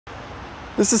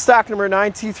This is stock number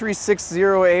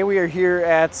 9T360A. We are here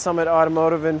at Summit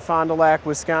Automotive in Fond du Lac,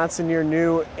 Wisconsin, your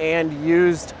new and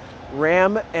used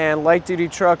Ram and light duty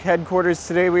truck headquarters.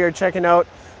 Today we are checking out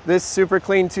this super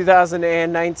clean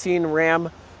 2019 Ram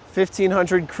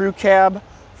 1500 Crew Cab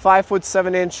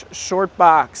 5'7" short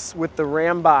box with the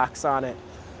RamBox on it.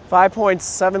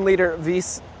 5.7 liter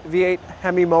V8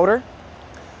 Hemi motor.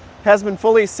 Has been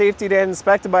fully safetied and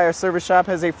inspected by our service shop.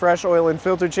 Has a fresh oil and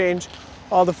filter change.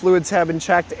 All the fluids have been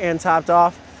checked and topped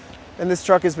off. And this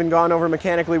truck has been gone over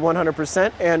mechanically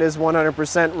 100% and is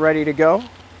 100% ready to go.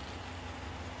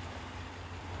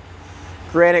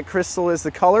 Granite crystal is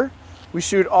the color. We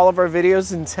shoot all of our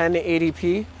videos in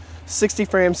 1080p, 60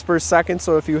 frames per second.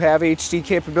 So if you have HD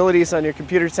capabilities on your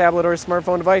computer, tablet, or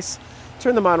smartphone device,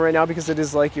 turn them on right now because it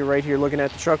is like you're right here looking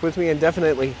at the truck with me, and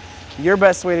definitely your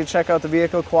best way to check out the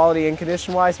vehicle quality and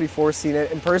condition wise before seeing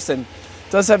it in person.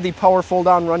 It does have the power fold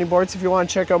down running boards. If you want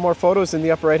to check out more photos, in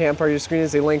the upper right hand part of your screen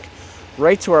is a link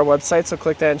right to our website, so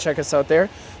click that and check us out there.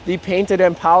 The painted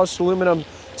and polished aluminum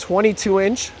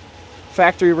 22-inch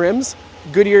factory rims,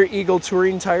 Goodyear Eagle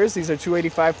touring tires. These are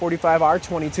 285/45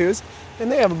 R22s,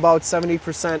 and they have about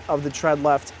 70% of the tread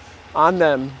left on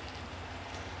them.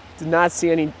 Did not see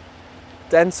any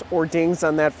dents or dings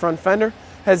on that front fender.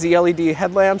 Has the LED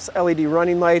headlamps, LED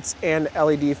running lights, and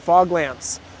LED fog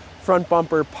lamps. Front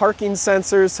bumper parking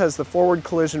sensors, has the forward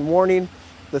collision warning,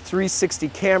 the 360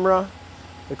 camera,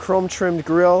 the chrome trimmed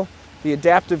grille, the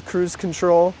adaptive cruise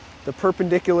control, the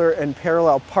perpendicular and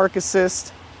parallel park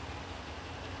assist,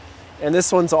 and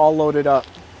this one's all loaded up.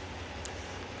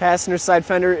 Passenger side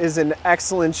fender is in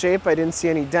excellent shape. I didn't see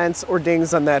any dents or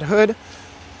dings on that hood.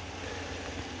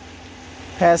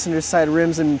 Passenger side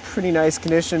rims in pretty nice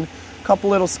condition.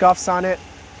 Couple little scuffs on it,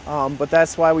 but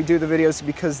that's why we do the videos,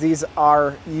 because these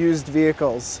are used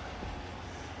vehicles.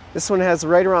 This one has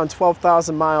right around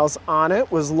 12,000 miles on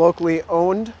it, was locally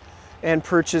owned and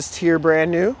purchased here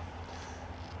brand new.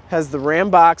 Has the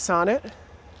RamBox on it.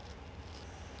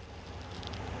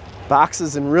 Box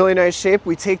is in really nice shape.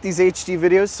 We take these HD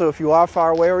videos, so if you are far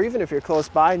away, or even if you're close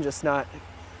by and just not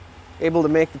able to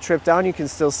make the trip down, you can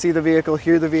still see the vehicle,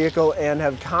 hear the vehicle, and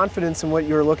have confidence in what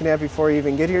you were looking at before you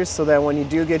even get here, so that when you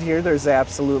do get here, there's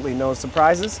absolutely no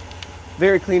surprises.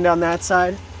 Very clean on that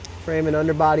side. Frame and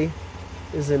underbody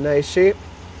is in nice shape.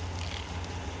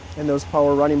 And those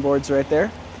power running boards right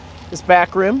there. This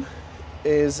back rim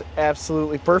is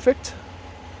absolutely perfect.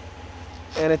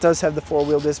 And it does have the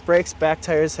four-wheel disc brakes. Back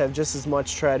tires have just as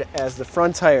much tread as the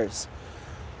front tires.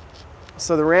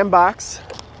 So the RamBox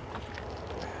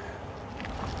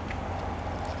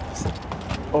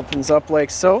opens up like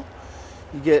so.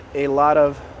 You get a lot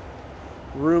of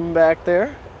room back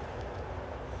there.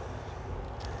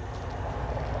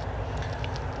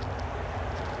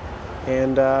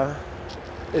 And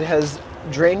it has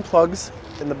drain plugs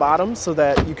in the bottom so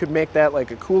that you could make that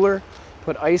like a cooler,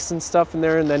 put ice and stuff in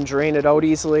there and then drain it out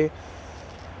easily.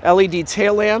 LED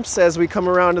tail lamps. As we come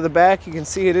around to the back, you can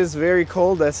see it is very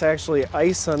cold. That's actually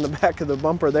ice on the back of the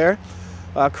bumper there.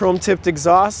 Chrome tipped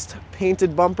exhaust,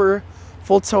 painted bumper,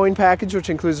 full towing package,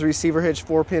 which includes receiver hitch,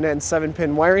 4-pin and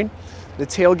 7-pin wiring. The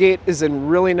tailgate is in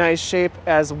really nice shape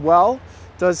as well.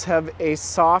 Does have a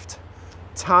soft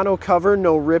tonneau cover,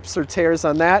 no rips or tears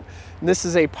on that. And this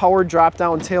is a power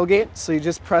drop-down tailgate, so you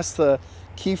just press the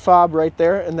key fob right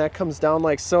there, and that comes down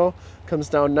like so. Comes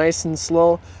down nice and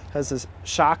slow. Has a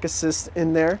shock assist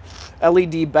in there.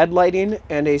 LED bed lighting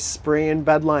and a spray-in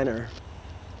bed liner.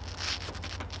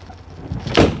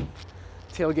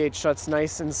 Tailgate shuts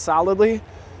nice and solidly.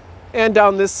 And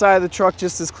down this side of the truck,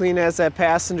 just as clean as that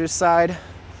passenger side.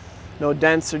 No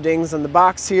dents or dings on the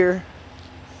box here.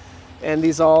 And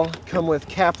these all come with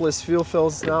capless fuel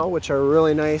fills now, which are a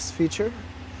really nice feature.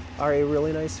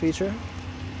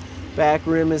 Back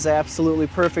rim is absolutely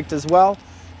perfect as well.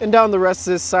 And down the rest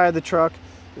of this side of the truck,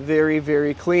 very,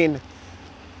 very clean.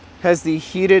 Has the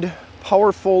heated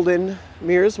power fold-in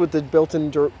mirrors with the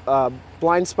built-in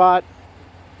blind spot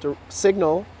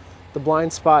signal, the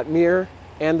blind spot mirror,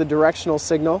 and the directional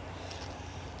signal.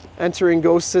 Enter and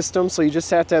go system, so you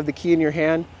just have to have the key in your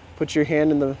hand, put your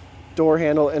hand in the door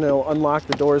handle, and it'll unlock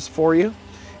the doors for you.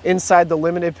 Inside, the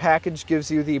limited package gives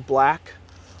you the black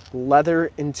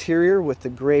leather interior with the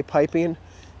gray piping.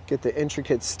 Get the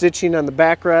intricate stitching on the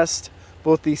backrest.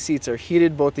 Both these seats are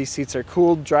heated, both these seats are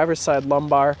cooled. Driver's side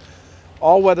lumbar,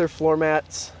 all-weather floor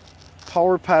mats,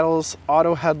 power pedals,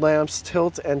 auto headlamps,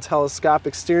 tilt and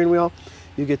telescopic steering wheel.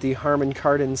 You get the Harmon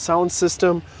Kardon sound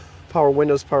system, power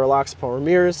windows, power locks, power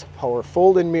mirrors, power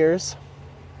fold-in mirrors,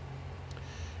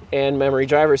 and memory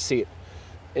driver's seat.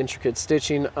 Intricate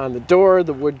stitching on the door,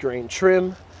 the wood grain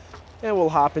trim, and we'll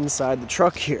hop inside the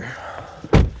truck here.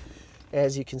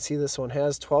 As you can see, this one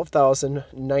has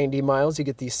 12,090 miles. You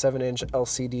get the 7-inch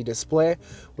LCD display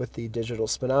with the digital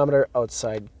speedometer,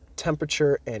 outside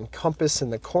temperature, and compass in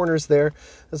the corners there,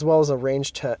 as well as a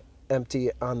range to empty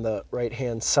on the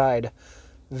right-hand side.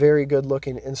 Very good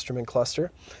looking instrument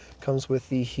cluster. Comes with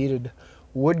the heated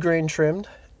wood grain trimmed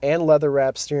and leather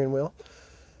wrapped steering wheel.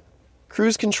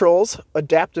 Cruise controls,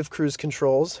 adaptive cruise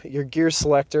controls, your gear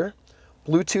selector,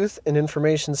 Bluetooth and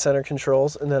information center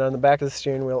controls, and then on the back of the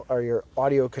steering wheel are your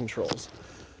audio controls.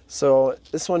 So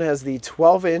this one has the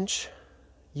 12-inch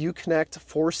Uconnect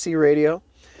 4C radio.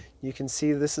 You can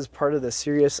see this is part of the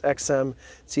Sirius XM.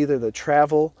 It's either the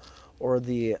travel or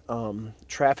the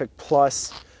Traffic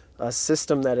Plus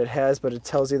system that it has, but it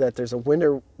tells you that there's a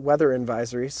winter weather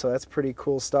advisory, so that's pretty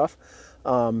cool stuff.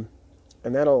 And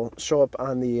that'll show up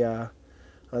on the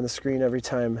screen every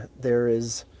time there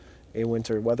is a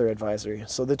winter weather advisory.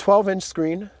 So the 12-inch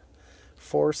screen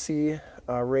 4C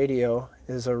radio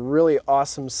is a really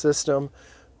awesome system.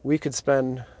 We could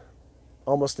spend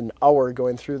almost an hour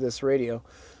going through this radio,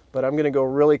 but I'm going to go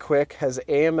really quick. Has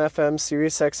AM, FM,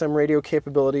 Sirius XM radio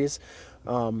capabilities.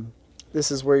 This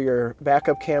is where your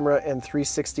backup camera and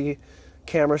 360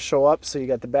 camera show up. So you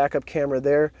got the backup camera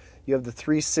there. You have the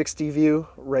 360 view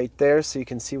right there, so you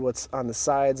can see what's on the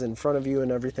sides, in front of you,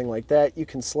 and everything like that. You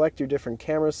can select your different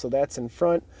cameras, so that's in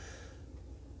front,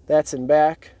 that's in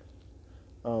back,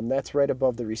 that's right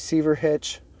above the receiver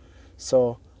hitch.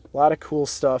 So a lot of cool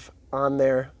stuff on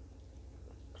there,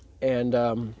 and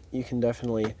you can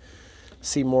definitely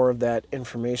see more of that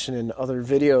information in other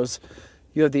videos.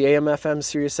 You have the AM, FM,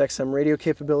 Sirius XM radio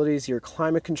capabilities. Your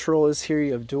climate control is here.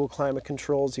 You have dual climate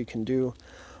controls. You can do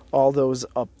all those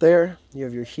up there. You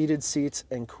have your heated seats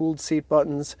and cooled seat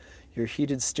buttons, your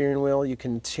heated steering wheel. You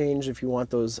can change if you want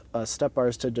those step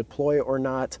bars to deploy or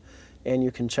not, and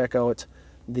you can check out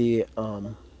the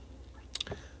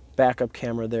backup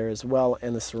camera there as well,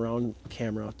 and the surround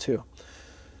camera too.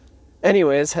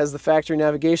 Anyways, has the factory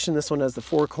navigation. This one has the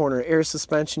 4-corner air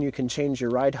suspension. You can change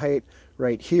your ride height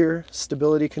right here.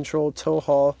 Stability control, tow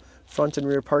haul, front and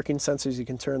rear parking sensors. You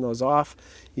can turn those off.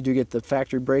 You do get the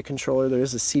factory brake controller. There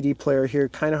is a CD player here.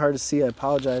 Kind of hard to see. I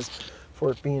apologize for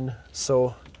it being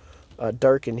so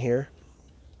dark in here,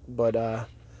 but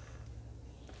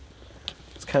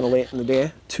it's kind of late in the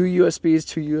day. 2 USBs,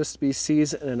 2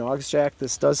 USB-Cs, and an aux jack.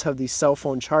 This does have the cell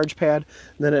phone charge pad.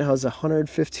 And then it has a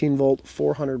 115 volt,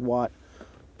 400 watt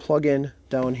plug-in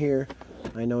down here.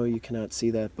 I know you cannot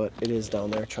see that, but it is down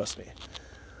there, trust me.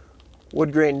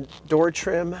 Wood grain door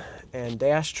trim and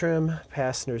dash trim,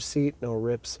 passenger seat, no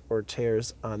rips or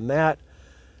tears on that.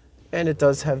 And it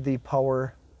does have the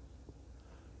power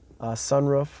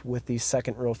sunroof with the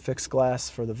second row fixed glass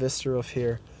for the Vista roof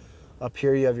here. Up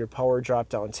here you have your power drop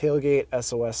down tailgate,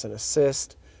 SOS and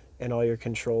assist, and all your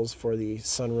controls for the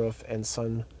sunroof and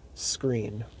sun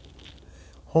screen.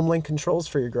 HomeLink controls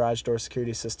for your garage door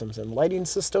security systems and lighting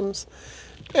systems.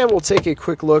 And we'll take a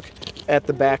quick look at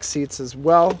the back seats as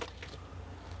well.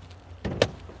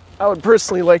 I would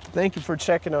personally like to thank you for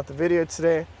checking out the video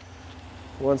today.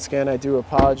 Once again, I do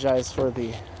apologize for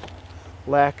the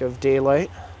lack of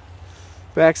daylight.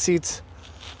 Back seats,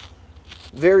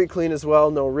 very clean as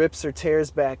well. No rips or tears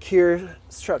back here.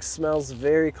 This truck smells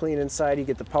very clean inside. You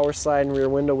get the power slide and rear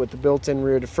window with the built-in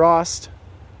rear defrost.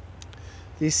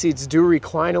 These seats do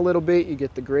recline a little bit. You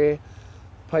get the gray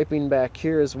piping back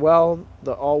here as well.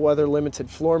 The all-weather limited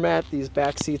floor mat. These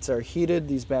back seats are heated.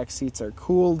 These back seats are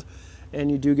cooled. And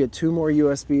you do get 2 more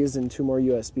USBs and 2 more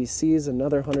USB-Cs,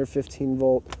 another 115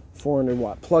 volt, 400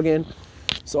 watt plug-in.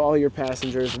 So all your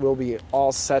passengers will be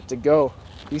all set to go.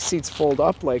 These seats fold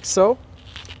up like so,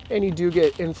 and you do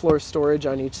get in-floor storage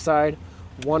on each side,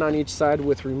 1 on each side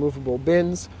with removable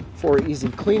bins for easy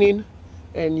cleaning.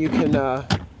 And you can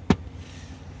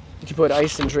put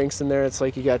ice and drinks in there. It's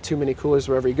like you got too many coolers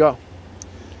wherever you go.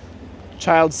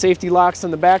 Child safety locks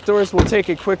on the back doors. We'll take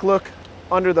a quick look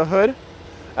under the hood.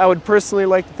 I would personally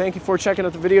like to thank you for checking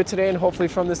out the video today, and hopefully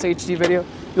from this HD video,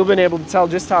 you'll been able to tell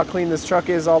just how clean this truck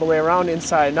is all the way around,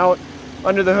 inside and out.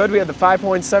 Under the hood, we have the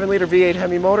 5.7 liter V8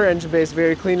 Hemi motor, engine base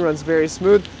very clean, runs very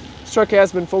smooth. This truck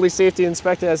has been fully safety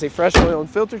inspected, has a fresh oil and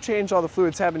filter change. All the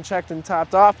fluids have been checked and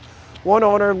topped off. One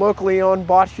owner, locally owned,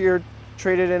 bought here,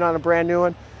 traded in on a brand new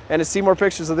one. And to see more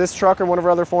pictures of this truck or one of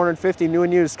our other 450 new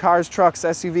and used cars, trucks,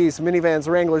 SUVs, minivans,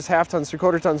 Wranglers, half tons,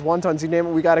 3/4 tons, 1 tons, you name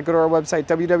it, we got to go to our website,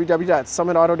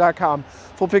 www.summitauto.com.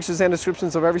 Full pictures and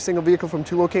descriptions of every single vehicle from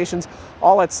 2 locations,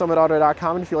 all at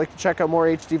summitauto.com. And if you'd like to check out more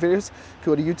HD videos,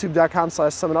 go to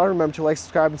youtube.com/summitauto. Remember to like,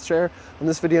 subscribe, and share on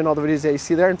this video and all the videos that you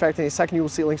see there. In fact, in a second, you will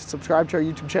see a link to subscribe to our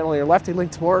YouTube channel on your left, a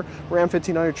link to more Ram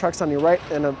 1500 trucks on your right,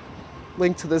 and a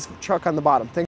link to this truck on the bottom. Thanks.